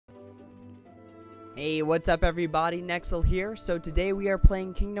Hey, what's up everybody, Nexel here. So today we are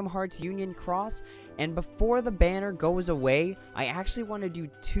playing Kingdom Hearts Union Cross, and before the banner goes away, I actually want to do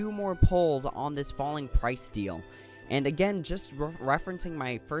 2 more polls on this falling price deal. And again, just referencing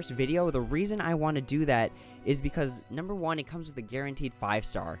my first video, the reason I want to do that is because, number 1, it comes with a guaranteed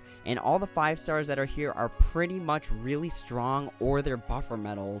 5-star, and all the 5 stars that are here are pretty much really strong, or they're buffer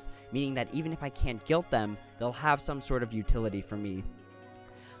medals, meaning that even if I can't guilt them, they'll have some sort of utility for me.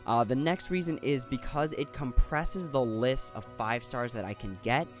 The next reason is because it compresses the list of 5 stars that I can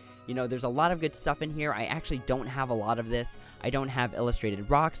get. You know, there's a lot of good stuff in here. I actually don't have a lot of this. I don't have Illustrated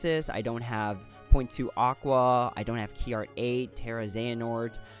Roxas. I don't have Point 2 Aqua. I don't have Key 8,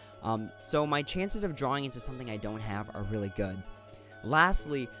 Terra-Xehanort. So my chances of drawing into something I don't have are really good.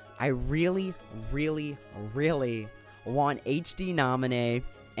 Lastly, I really want HD Namine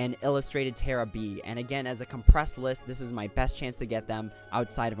and Illustrated Terra B, and again, as a compressed list, this is my best chance to get them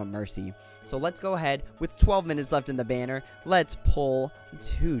outside of a Mercy. So let's go ahead, with 12 minutes left in the banner, let's pull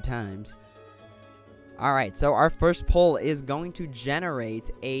 2 times. Alright, so our first pull is going to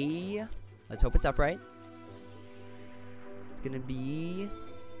generate a, let's hope it's upright. It's gonna be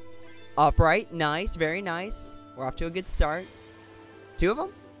upright. Nice, very nice. We're off to a good start. 2 of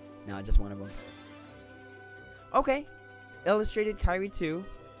them? No, just 1 of them. Okay, Illustrated Kyrie 2.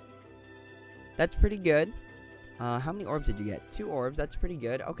 That's pretty good. How many orbs did you get? 2 orbs. That's pretty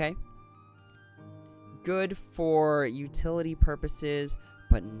good. Okay. Good for utility purposes,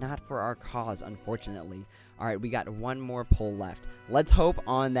 but not for our cause, unfortunately. Alright, we got 1 more pull left. Let's hope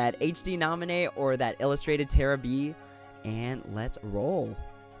on that HD Namine or that Illustrated Terra B, and let's roll.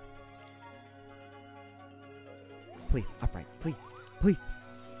 Please, upright. Please, please.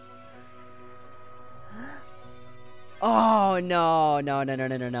 Oh, no.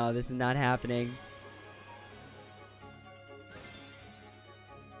 This is not happening.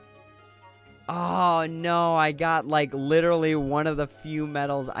 Oh, no. I got, like, literally one of the few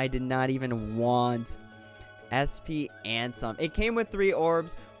medals I did not even want. SP and some. It came with 3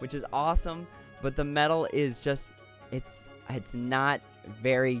 orbs, which is awesome, but the medal is just, it's not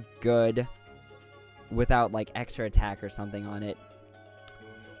very good without, like, extra attack or something on it.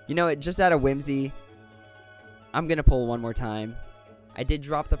 You know, just out of whimsy, I'm gonna pull 1 more time. I did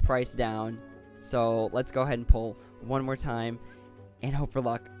drop the price down, so let's go ahead and pull 1 more time and hope for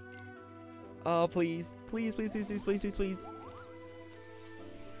luck. Oh, please. Please.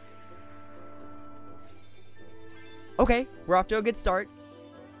 Okay, we're off to a good start.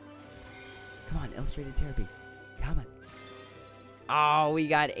 Come on, Illustrated Terra B. Come on. Oh, we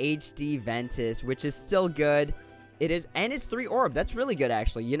got HD Ventus, which is still good. It is, and it's 3 orb. That's really good,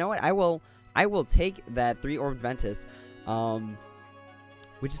 actually. You know what? I will take that 3 orb Ventus,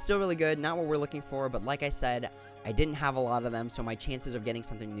 which is still really good. Not what we're looking for, but like I said, I didn't have a lot of them, so my chances of getting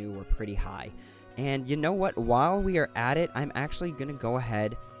something new were pretty high. And you know what? While we are at it, I'm actually going to go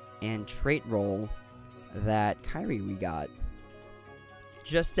ahead and trait roll that Kyrie we got,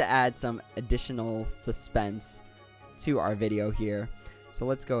 just to add some additional suspense to our video here. So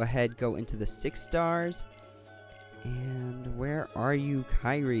let's go ahead, go into the 6 stars. And where are you,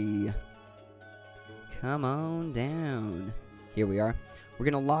 Kyrie? Come on down. Here we are. We're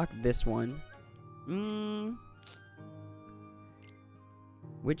going to lock this one.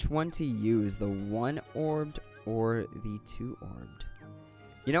 Which one to use? The 1-orbed or the 2-orbed?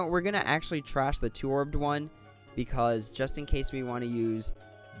 You know, we're going to actually trash the 2-orbed one, because just in case we want to use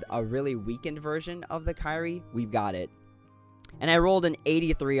a really weakened version of the Kyrie, we've got it. And I rolled an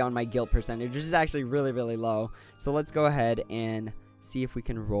 83 on my guilt percentage, which is actually really low. So let's go ahead and see if we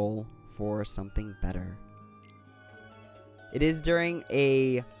can roll for something better. It is during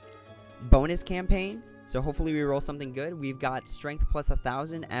a bonus campaign, so hopefully we roll something good. We've got strength plus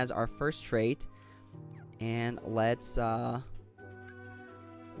 1,000 as our first trait, and let's roll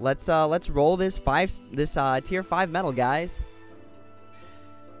this tier 5 medal, guys.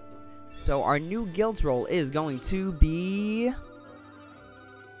 So our new guild roll is going to be,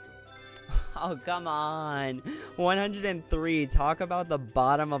 oh, come on, 103. Talk about the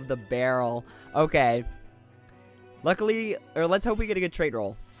bottom of the barrel. Okay. Luckily, or let's hope we get a good trait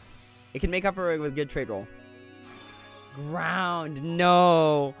roll. It can make up for it with a good trait roll. Ground,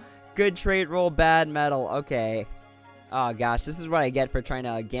 no. Good trait roll, bad medal. Okay. Oh, gosh, this is what I get for trying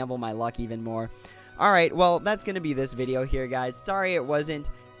to gamble my luck even more. Alright, well, that's going to be this video here, guys. Sorry it wasn't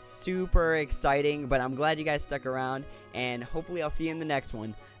super exciting, but I'm glad you guys stuck around, and hopefully I'll see you in the next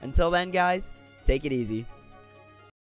one. Until then, guys, take it easy.